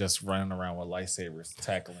people are just running around with lightsabers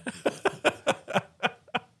tackling people.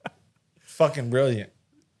 Fucking brilliant.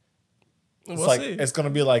 We'll see. It's gonna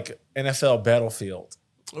be like NFL Battlefield.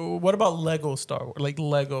 What about Lego Star Wars? Like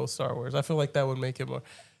Lego Star Wars. I feel like that would make it more.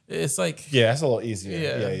 It's like Yeah, that's a little easier.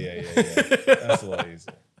 Yeah. That's a little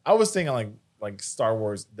easier. I was thinking like Star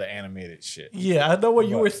Wars, the animated shit. yeah, I know what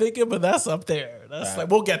you were thinking, but that's up there. That's like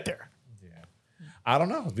we'll get there. I don't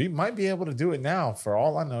know. We might be able to do it now. For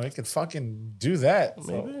all I know, it could fucking do that.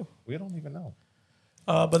 Maybe. So we don't even know.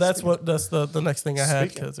 But that's the next thing I had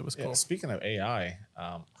because it was cool. Speaking of AI,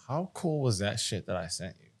 how cool was that shit that I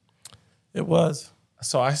sent you? It was.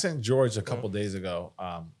 So I sent George a couple days ago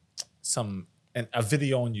a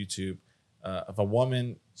video on YouTube of a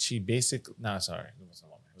woman. She basically, it wasn't a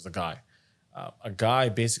woman. It was a guy. A guy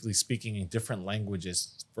basically speaking in different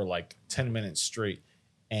languages for like 10 minutes straight.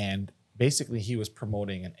 And basically he was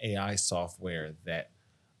promoting an AI software that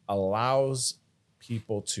allows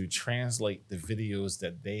people to translate the videos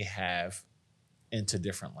that they have into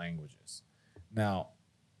different languages. Now,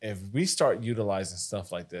 if we start utilizing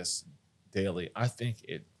stuff like this daily, I think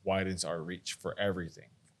it widens our reach for everything.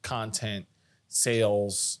 Content,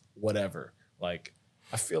 sales, whatever. Like,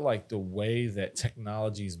 I feel like the way that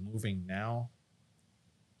technology is moving now,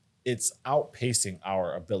 it's outpacing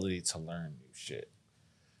our ability to learn new shit.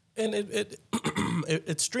 And it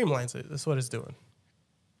streamlines it. That's what it's doing.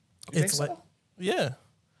 You think so? Yeah.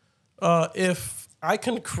 If I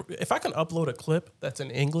can upload a clip that's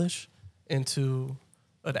in English into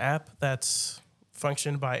an app that's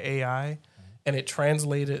functioned by AI and it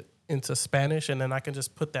translates it into Spanish, and then I can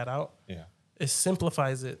just put that out. Yeah. It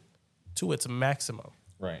simplifies it to its maximum.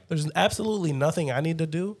 Right. There's absolutely nothing I need to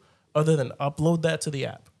do other than upload that to the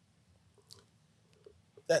app.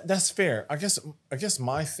 That's fair. I guess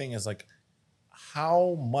my thing is like,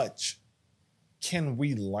 how much can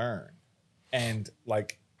we learn? And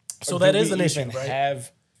like, so do that is we an issue, even right?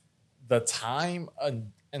 have the time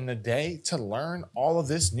in the day to learn all of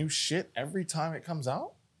this new shit every time it comes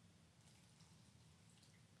out?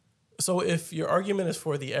 So if your argument is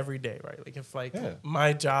for the everyday, right? Like if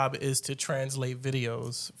my job is to translate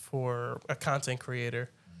videos for a content creator,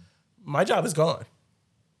 my job is gone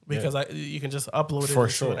because you can just upload it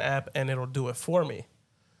into an app and it'll do it for me.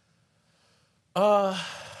 I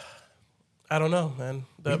don't know, man.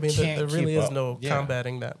 There really is no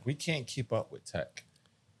combating that. We can't keep up with tech,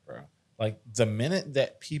 bro. Like the minute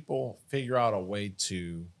that people figure out a way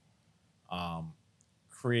to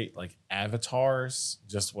create like avatars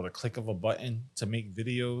just with a click of a button to make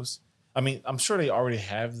videos. I mean, I'm sure they already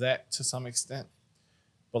have that to some extent,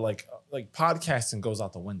 but like podcasting goes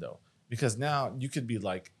out the window because now you could be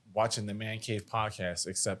like watching the Mancave Podcast,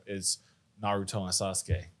 except it's Naruto and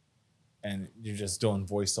Sasuke, and you're just doing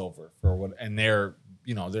voiceover for what, and their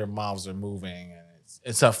mouths are moving, and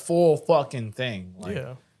it's a full fucking thing.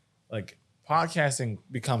 Like podcasting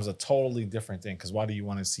becomes a totally different thing because why do you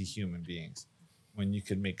want to see human beings when you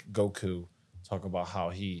could make Goku talk about how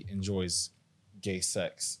he enjoys gay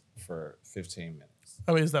sex for 15 minutes?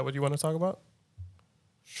 I mean, is that what you want to talk about?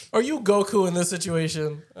 Are you Goku in this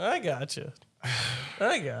situation? I gotcha.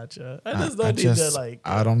 I just don't need to like.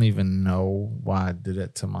 I don't even know why I did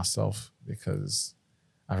it to myself because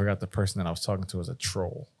I forgot the person that I was talking to was a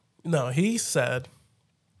troll. No, he said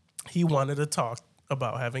he wanted to talk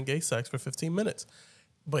about having gay sex for 15 minutes,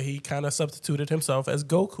 but he kind of substituted himself as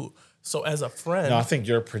Goku. So as a friend... No, I think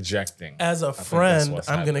you're projecting. As a friend,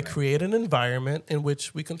 I'm going to create an environment in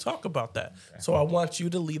which we can talk about that. Okay. So I want you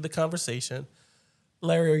to lead the conversation.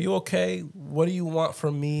 Larry, are you okay? What do you want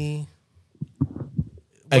from me?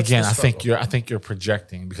 Again, I think you're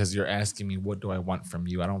projecting because you're asking me, what do I want from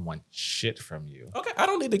you? I don't want shit from you. Okay, I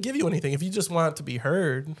don't need to give you anything. If you just want to be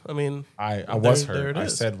heard, I mean... I was heard. I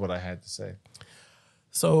said what I had to say.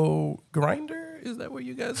 So, Grindr, is that where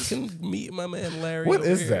you guys can meet my man Larry? What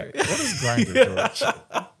is that? What is Grindr, George?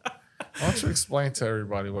 Why don't you explain to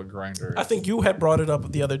everybody what Grindr is? I think you had brought it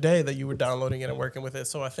up the other day that you were downloading it and working with it.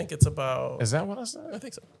 So I think it's about... Is that what I said? I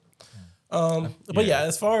think so. But yeah,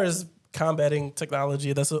 as far as combating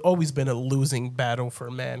technology, that's always been a losing battle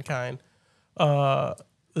for mankind. There's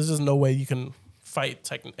just no way you can fight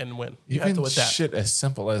tech and win. You have to adapt. Shit as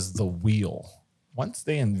simple as the wheel. Once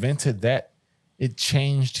they invented that, it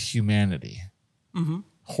changed humanity. Mm-hmm.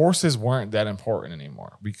 Horses weren't that important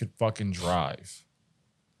anymore. We could fucking drive.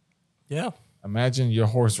 Yeah. Imagine your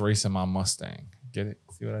horse racing my Mustang. Get it?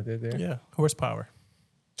 See what I did there? Yeah. Horsepower.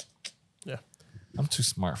 Yeah. I'm too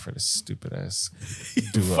smart for this stupid ass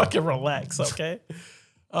duo. Fucking relax, okay?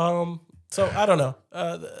 So I don't know.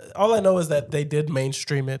 All I know is that they did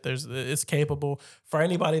mainstream it. It's capable for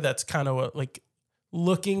anybody that's kind of like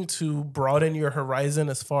looking to broaden your horizon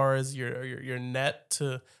as far as your net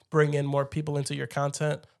to bring in more people into your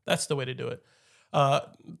content. That's the way to do it.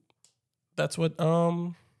 That's what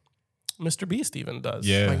Mr. Beast even does.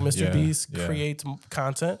 Yeah, like Mr. Beast creates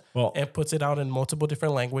content and puts it out in multiple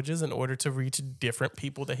different languages in order to reach different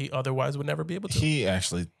people that he otherwise would never be able to. He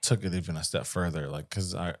actually took it even a step further. Like,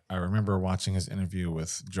 because I remember watching his interview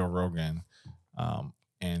with Joe Rogan,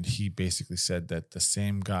 and he basically said that the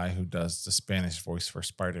same guy who does the Spanish voice for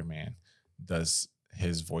Spider-Man does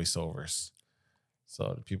his voiceovers.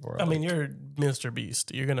 So the people are you're Mr.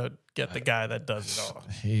 Beast. You're going to get the guy that does it all.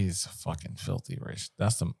 He's fucking filthy rich.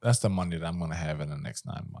 That's the money that I'm going to have in the next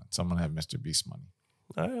 9 months. I'm going to have Mr. Beast money.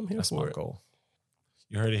 I am here for it. That's my goal.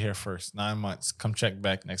 You heard it here first. 9 months. Come check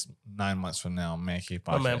back next 9 months from now. Mancave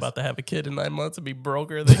Podcast. My man about to have a kid in 9 months and be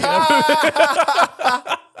broker than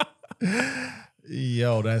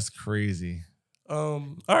Yo, that's crazy.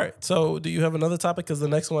 All right. So do you have another topic? Because the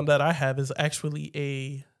next one that I have is actually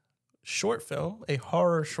a short film, a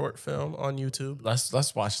horror short film on YouTube.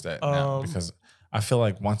 Let's watch that now because I feel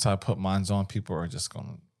like once I put mine on, people are just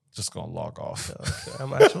gonna log off. Okay.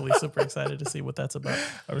 I'm actually super excited to see what that's about.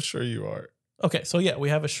 I'm sure you are. Okay, so yeah, we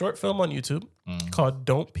have a short film on YouTube called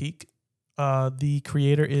Don't Peek. The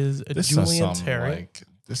creator is Julian Terry.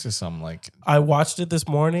 This is some like... I watched it this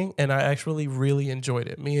morning, and I actually really enjoyed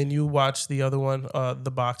it. Me and you watched the other one,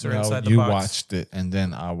 The Box or Inside the Box. You watched it, and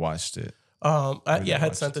then I watched it. I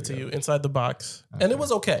had sent it to you, Inside the Box. Okay. And it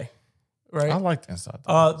was okay, right? I liked Inside the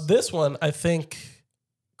Box. This one, I think,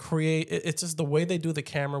 it's just the way they do the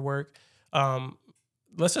camera work.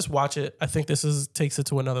 let's just watch it. I think this takes it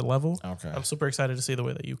to another level. Okay. I'm super excited to see the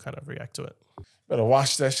way that you kind of react to it. Better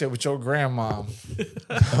watch that shit with your grandma.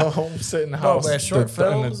 Home sit in the house. Man, short in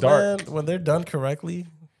films, the dark. man, when they're done correctly,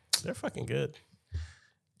 they're fucking good.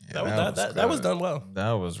 Yeah, that was done well.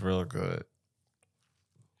 That was real good.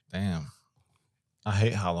 Damn. I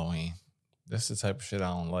hate Halloween. This is the type of shit I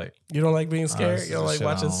don't like. You don't like being scared? You don't like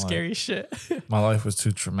watching like. scary shit? My life was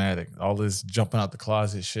too traumatic. All this jumping out the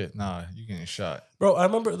closet shit. Nah, you getting shot. Bro, I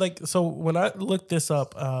remember so when I looked this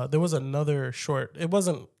up, there was another short. It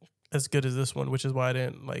wasn't as good as this one, which is why I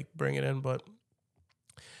didn't bring it in, but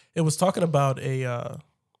it was talking about a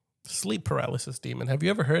sleep paralysis demon. Have you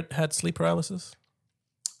ever had sleep paralysis?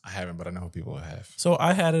 I haven't, but I know people who have. So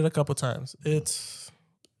I had it a couple times. It's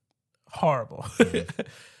horrible.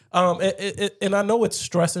 And I know it's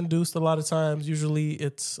stress induced a lot of times. Usually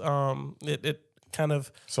it's it kind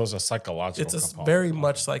of, so it's a psychological it's component. very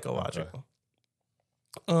much psychological.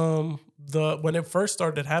 Okay. When it first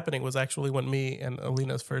started happening was actually when me and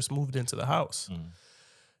Alina's first moved into the house.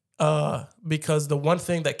 Because the one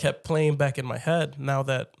thing that kept playing back in my head now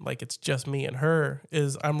that it's just me and her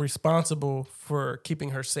is I'm responsible for keeping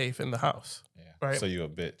her safe in the house. Yeah. Right. So you a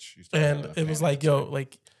bitch. And it was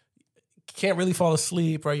can't really fall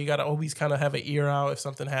asleep, right? You got to always kind of have an ear out if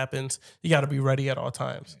something happens. You got to be ready at all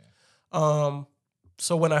times. Yeah.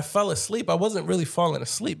 So when I fell asleep, I wasn't really falling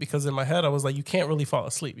asleep because in my head I was like, you can't really fall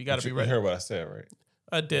asleep. You got to be ready. You heard what I said, right?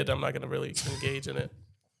 I did. I'm not going to really engage in it.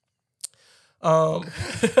 So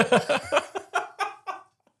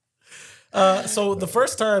the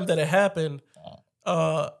first time that it happened,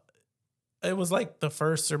 it was like the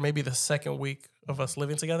first or maybe the second week of us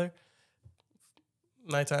living together.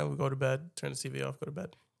 Nighttime, we go to bed, turn the TV off, go to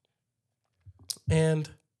bed. And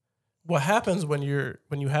what happens when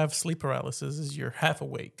you have sleep paralysis is you're half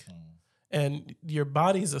awake and your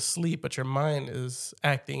body's asleep, but your mind is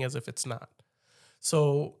acting as if it's not.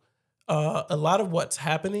 So a lot of what's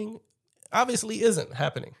happening obviously isn't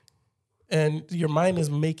happening and your mind is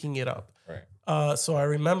making it up. Right. So I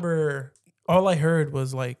remember all I heard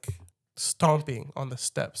was stomping on the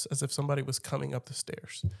steps as if somebody was coming up the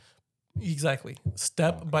stairs. Exactly.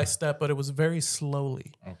 Step by step, but it was very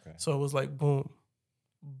slowly. Okay. So it was like boom,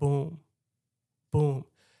 boom, boom.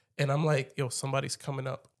 And I'm like, yo, somebody's coming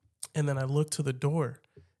up. And then I look to the door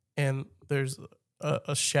and there's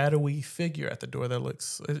a shadowy figure at the door it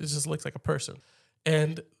just looks like a person.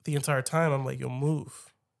 And the entire time I'm like, yo,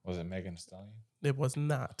 move. Was it Megan Thee Stallion? It was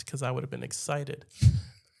not, because I would have been excited.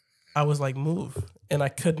 I was like, move. And I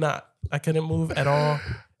couldn't move at all.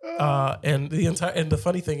 And the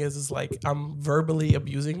funny thing is I'm verbally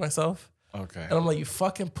abusing myself. Okay. And I'm like, you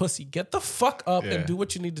fucking pussy, get the fuck up and do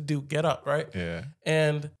what you need to do. Get up, right? Yeah.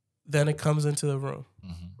 And then it comes into the room.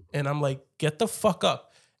 Mm-hmm. And I'm like, get the fuck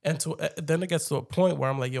up. And then it gets to a point where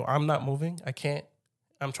I'm like, yo, I'm not moving. I can't.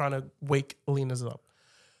 I'm trying to wake Alina's up.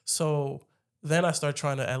 So then I start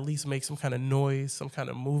trying to at least make some kind of noise, some kind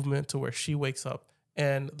of movement to where she wakes up.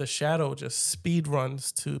 And the shadow just speed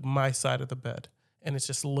runs to my side of the bed. And it's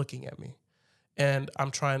just looking at me. And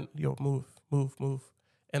I'm trying, move, move, move.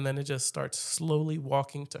 And then it just starts slowly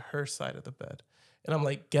walking to her side of the bed. And I'm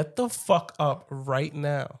like, get the fuck up right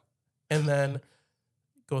now. And then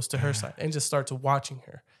goes to her side and just starts watching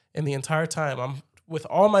her. And the entire time I'm with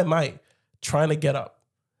all my might trying to get up.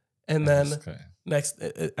 And then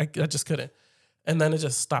I just couldn't. And then it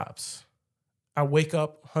just stops. I wake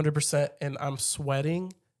up 100% and I'm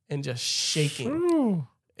sweating and just shaking.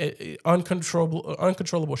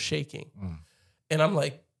 Uncontrollable shaking. And I'm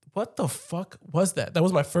like, what the fuck was that? That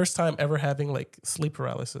was my first time ever having sleep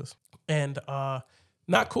paralysis. And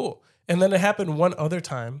not cool. And then it happened one other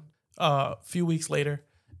time, a few weeks later.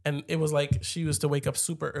 And it was she used to wake up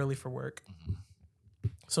super early for work. Mm-hmm.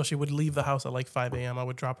 So she would leave the house at 5 a.m. I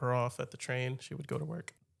would drop her off at the train. She would go to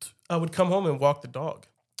work. I would come home and walk the dog.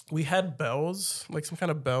 We had bells, some kind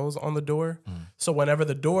of bells on the door. So whenever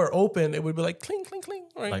the door opened, it would be cling, cling, cling.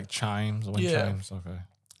 Right? Like chimes, wind chimes. Okay.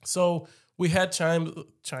 So we had chimes,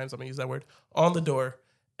 I'm going to use that word, on the door.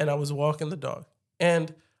 And I was walking the dog.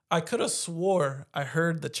 And I could have swore I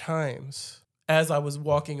heard the chimes as I was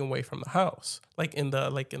walking away from the house, in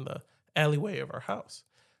the alleyway of our house.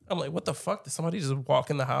 I'm like, what the fuck? Did somebody just walk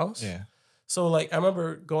in the house? Yeah. So I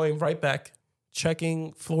remember going right back,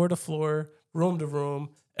 checking floor to floor, room to room,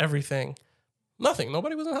 everything. Nothing.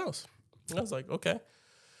 Nobody was in the house. I was like, okay.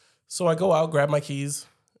 So I go out, grab my keys,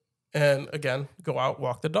 and again, go out,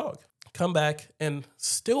 walk the dog. Come back, and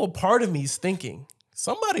still part of me is thinking,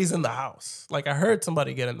 somebody's in the house. I heard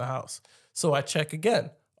somebody get in the house. So I check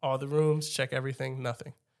again. All the rooms, check everything,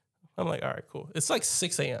 nothing. I'm like, all right, cool. It's like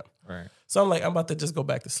 6 a.m. Right. So I'm like, I'm about to just go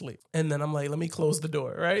back to sleep. And then I'm like, let me close the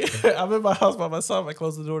door, right? I'm in my house by myself. I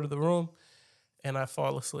close the door to the room and I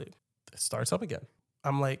fall asleep. It starts up again.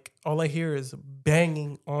 I'm like, all I hear is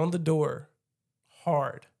banging on the door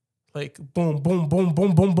hard. Like boom, boom, boom,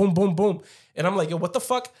 boom, boom, boom, boom, boom. And I'm like, yo, what the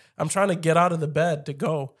fuck? I'm trying to get out of the bed to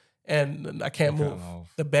go and I can't move.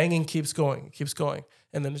 The banging keeps going,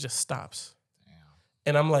 and then it just stops. Damn.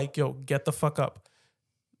 And I'm like, yo, get the fuck up.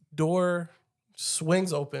 Door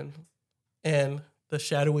swings open and the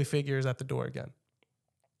shadowy figure is at the door again.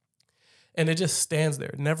 And it just stands there.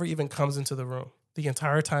 It never even comes into the room. The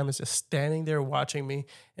entire time it's just standing there watching me,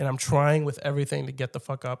 and I'm trying with everything to get the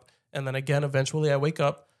fuck up. And then again, eventually I wake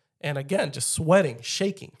up, and again, just sweating,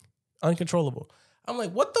 shaking, uncontrollable. I'm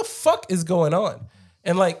like, what the fuck is going on?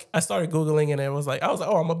 And like, I started Googling, and I was like, oh,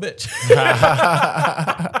 I'm a bitch.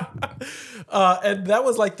 And that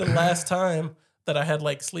was like the last time that I had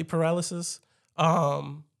like sleep paralysis.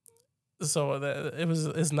 So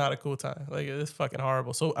it's not a cool time. Like, it's fucking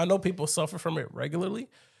horrible. So I know people suffer from it regularly.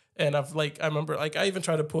 And I remember, like, I even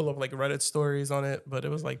tried to pull up like Reddit stories on it, but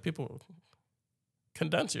it was like, people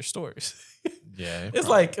condense your stories. Yeah. It's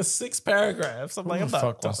like 6 paragraphs. I'm like, I'm not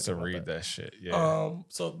fuck wants to about read that. that shit. Yeah.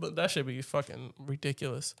 But that should be fucking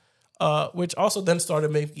ridiculous. Which also then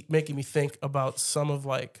started making me think about some of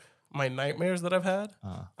like my nightmares that I've had.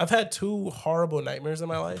 I've had 2 horrible nightmares in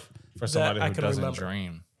my life. For somebody who doesn't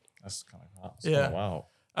dream. That's kind of wow. Yeah. Wow.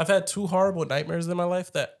 I've had 2 horrible nightmares in my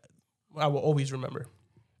life that I will always remember.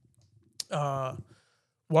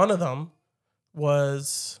 One of them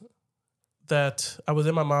was that I was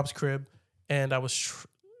in my mom's crib and I was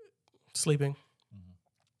sleeping.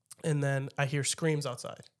 Mm-hmm. And then I hear screams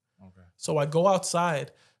outside. Okay. So I go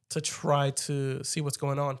outside to try to see what's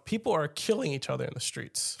going on. People are killing each other in the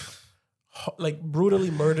streets. Like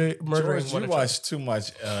brutally murdering George, one you watched too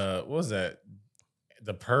much, what was that?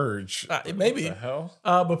 The Purge. Maybe. What the hell?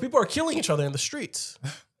 But people are killing each other in the streets.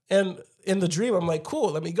 And in the dream, I'm like,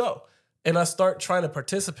 cool, let me go. And I start trying to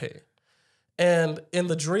participate. And in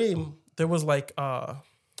the dream, there was like,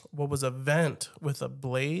 what was a vent with a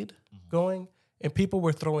blade going, and people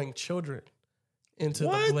were throwing children into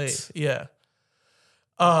the blade. Yeah.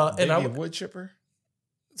 And I wood chipper?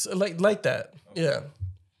 So like that. Okay. Yeah.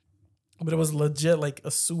 But it was legit like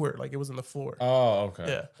a sewer, like it was in the floor. Oh, okay.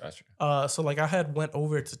 Yeah. Gotcha. So like I had went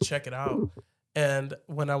over to check it out. And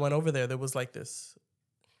when I went over there was like this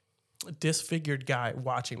disfigured guy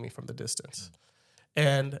watching me from the distance.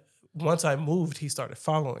 And once I moved, he started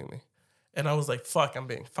following me. And I was like, fuck, I'm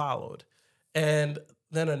being followed. And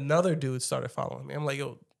then another dude started following me. I'm like,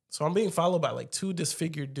 yo, so I'm being followed by like 2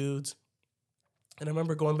 disfigured dudes. And I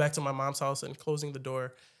remember going back to my mom's house and closing the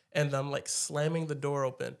door. And I'm like slamming the door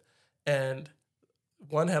open. And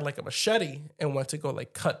one had like a machete and went to go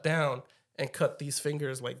like cut down and cut these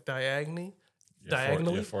fingers like diagonally.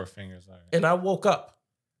 Your 4 fingers. Right. And I woke up.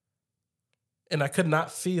 And I could not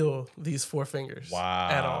feel these 4 fingers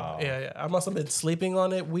at all. Yeah. I must have been sleeping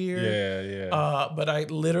on it weird. Yeah. But I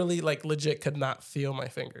literally, like, legit could not feel my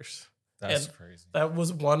fingers. That's crazy. That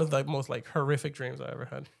was one of the most, like, horrific dreams I ever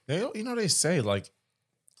had. They say, like,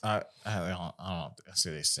 I don't know.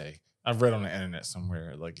 I say. I've read on the internet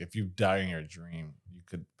somewhere, like, if you die in your dream, you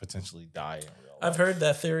could potentially die in real life. I've heard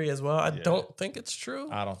that theory as well. I don't think it's true.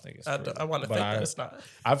 I don't think it's true. I want to think that it's not.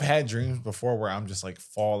 I've had dreams before where I'm just like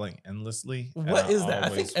falling endlessly. What is that? I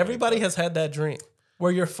think everybody has had that dream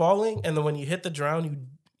where you're falling and then when you hit the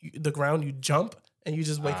ground, you jump and you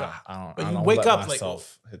just wake up. I you don't wake let up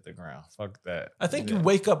myself hit the ground. Fuck that. I think you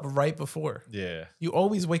wake up right before. Yeah. You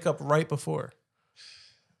always wake up right before.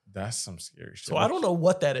 That's some scary shit. So I don't know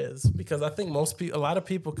what that is because I think a lot of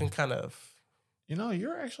people can kind of. You know,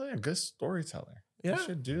 you're actually a good storyteller. Yeah. You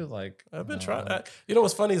should do like. I've been trying. You know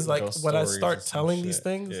what's funny is like when I start telling these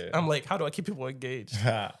things, I'm like, how do I keep people engaged?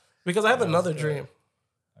 Because I have another dream.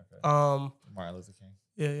 Okay. Martin Luther King.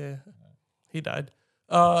 Yeah. He died.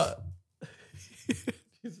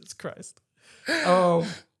 Jesus Christ.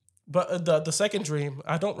 But the second dream,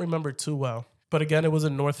 I don't remember too well. But again, it was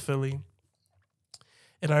in North Philly.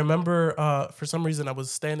 And I remember for some reason I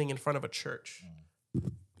was standing in front of a church.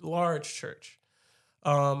 Large church.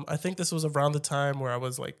 I think this was around the time where I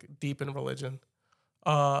was like deep in religion.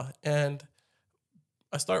 And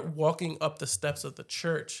I start walking up the steps of the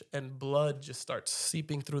church and blood just starts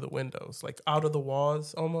seeping through the windows, like out of the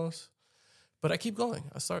walls almost. But I keep going.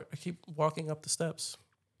 I keep walking up the steps.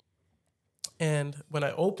 And when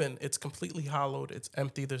I open, it's completely hollowed. It's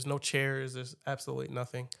empty. There's no chairs. There's absolutely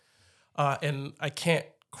nothing. And I can't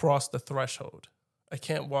cross the threshold. I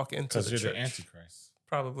can't walk into the church. Because you're the Antichrist.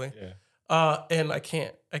 Probably. Yeah. And I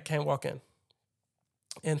can't walk in.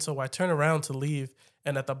 And so I turn around to leave,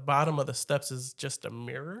 and at the bottom of the steps is just a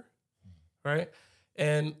mirror, right?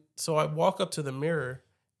 And so I walk up to the mirror,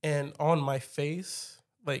 and on my face,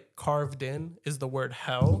 like carved in, is the word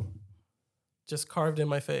hell, just carved in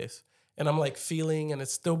my face. And I'm like feeling, and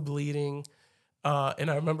it's still bleeding.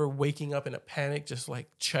 And I remember waking up in a panic, just like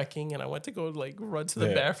checking, and I went to go like run to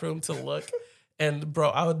the bathroom to look. And bro,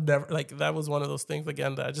 I would never, like, that was one of those things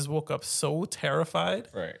again that I just woke up so terrified.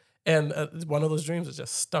 Right. And one of those dreams that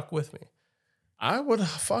just stuck with me. I would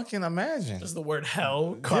fucking imagine. Just the word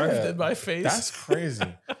hell carved in my face. That's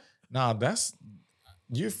crazy. No, that's,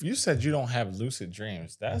 you said you don't have lucid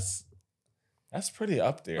dreams. That's pretty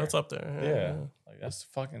up there. That's up there. Yeah. Like that's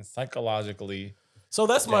fucking psychologically. So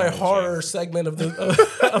that's my horror segment of the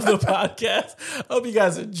of the podcast. I hope you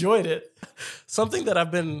guys enjoyed it. Something that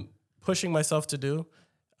I've been pushing myself to do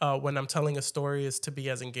when I'm telling a story is to be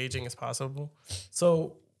as engaging as possible.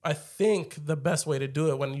 So I think the best way to do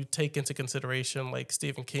it, when you take into consideration like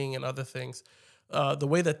Stephen King and other things, the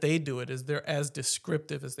way that they do it is they're as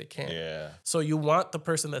descriptive as they can. Yeah. So you want the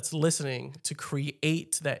person that's listening to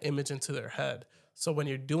create that image into their head. So when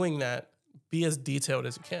you're doing that, be as detailed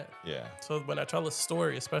as you can. Yeah. So when I tell a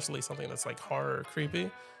story, especially something that's like horror or creepy,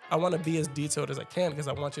 I want to be as detailed as I can because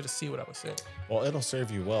I want you to see what I was saying. Well, it'll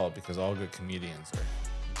serve you well because all good comedians are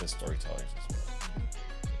good storytellers as well.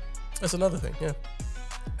 That's another thing, yeah.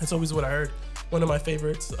 That's always what I heard. One of my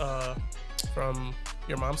favorites from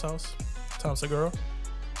Your Mom's House, Tom Segura.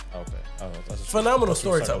 Okay. Phenomenal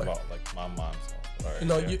storyteller. About, like my mom's house. All right,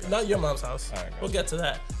 No, not Your Mom's House. All right, we'll get to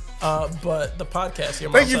that. But the podcast,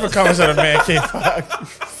 Your Mom's House. Thank you for coming to the Mancave Podcast, you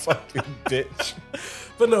fucking bitch.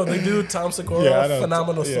 But no, they do Tom Segura,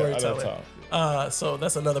 phenomenal storyteller. I know so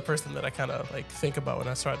that's another person that I kind of like think about when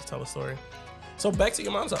I try to tell a story. So back to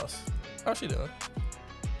Your Mom's House. How's she doing?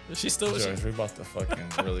 Is she still? George, we're about to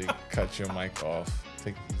fucking really cut your mic off.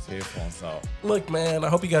 Take these headphones out. Look, man, I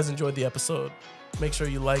hope you guys enjoyed the episode. Make sure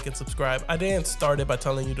you like and subscribe. I didn't start it by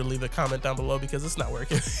telling you to leave a comment down below because it's not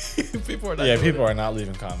working. People are not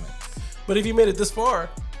leaving comments. But if you made it this far,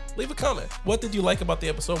 leave a comment. What did you like about the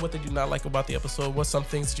episode? What did you not like about the episode? What's some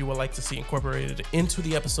things that you would like to see incorporated into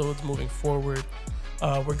the episodes moving forward?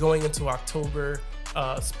 We're going into October,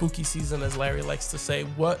 spooky season, as Larry likes to say.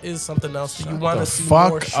 What is something else that you want to see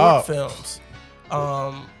more short films?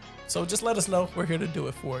 So just let us know. We're here to do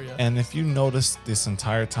it for you. And if you noticed this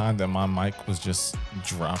entire time that my mic was just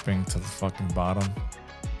dropping to the fucking bottom,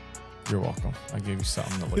 you're welcome. I gave you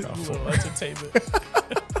something to look out for. Entertainment.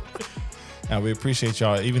 Now, we appreciate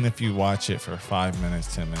y'all. Even if you watch it for 5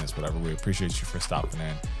 minutes, 10 minutes, whatever, we appreciate you for stopping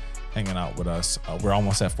in, hanging out with us. We're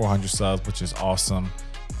almost at 400 subs, which is awesome.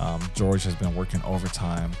 George has been working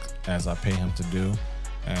overtime as I pay him to do.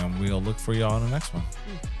 And we'll look for y'all in the next one.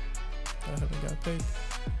 I haven't got paid.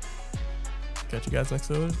 Catch you guys next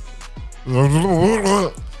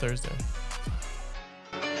Thursday.